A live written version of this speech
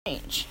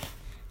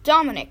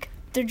Dominic,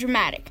 the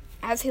dramatic,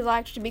 as he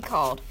liked to be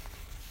called,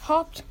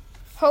 hoped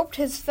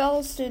his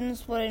fellow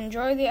students would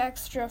enjoy the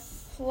extra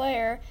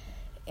flair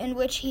in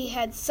which he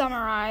had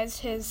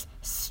summarized his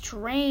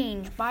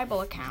strange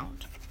Bible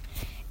account.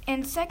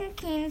 In 2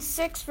 Kings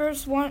 6,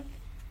 verse 1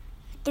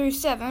 through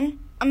 7,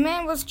 a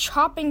man was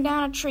chopping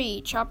down a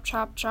tree. Chop,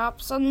 chop, chop.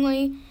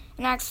 Suddenly,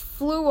 the axe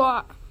flew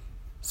off.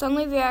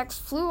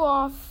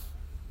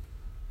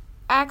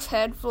 Axe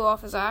head flew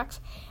off his axe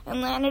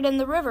and landed in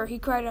the river. He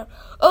cried out,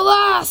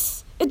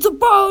 "Alas! It's a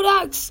borrowed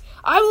axe!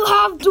 I will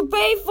have to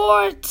pay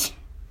for it!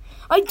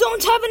 I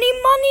don't have any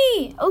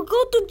money! I'll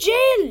go to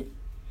jail!"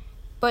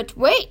 But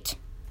wait!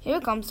 Here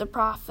comes the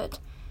prophet,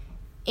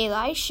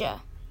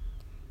 Elisha.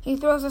 He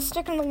throws a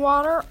stick in the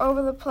water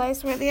over the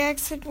place where the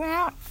axe head went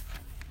out.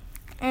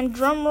 And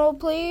drum roll,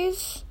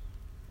 please.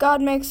 God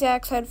makes the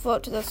axe head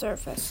float to the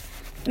surface.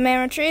 The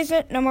man retrieves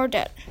it, no more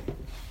debt.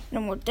 No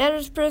more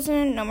debtor's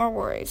prison, no more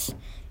worries.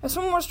 There's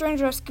one more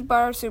strange rescue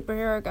by our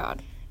superhero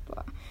God.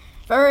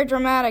 Very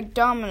dramatic,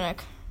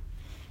 Dominic,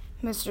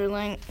 Miss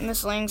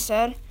Ling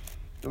said.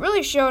 You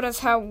really showed us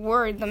how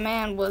worried the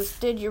man was,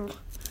 Did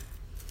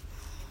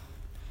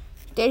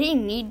he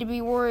need to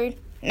be worried?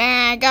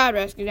 Nah, God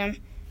rescued him.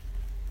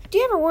 Do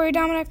you ever worry,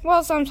 Dominic?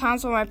 Well,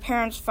 sometimes when my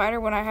parents fight or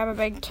when I have a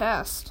big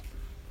test.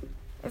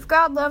 If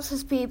God loves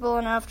his people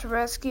enough to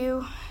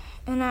rescue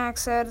an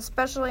axe head,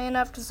 especially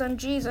enough to send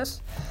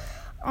Jesus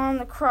on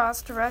the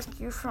cross to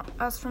rescue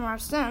us from our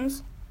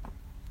sins,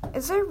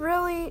 is there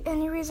really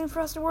any reason for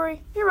us to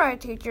worry? You're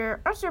right,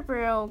 teacher. Our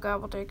superhero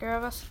God will take care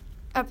of us.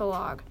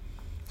 Epilogue.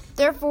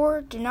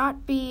 Therefore, do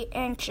not be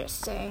anxious,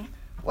 saying,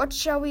 "What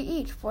shall we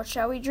eat? What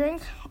shall we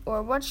drink?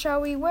 Or what shall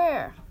we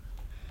wear?"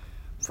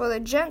 For the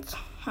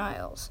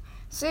Gentiles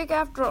seek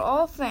after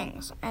all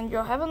things, and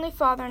your heavenly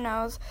Father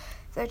knows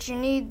that you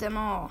need them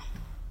all.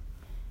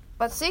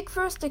 But seek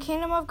first the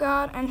kingdom of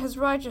God and his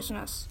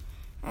righteousness,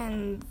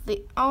 and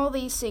all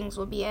these things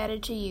will be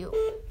added to you.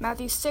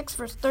 Matthew 6,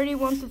 verse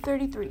 31 through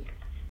 33.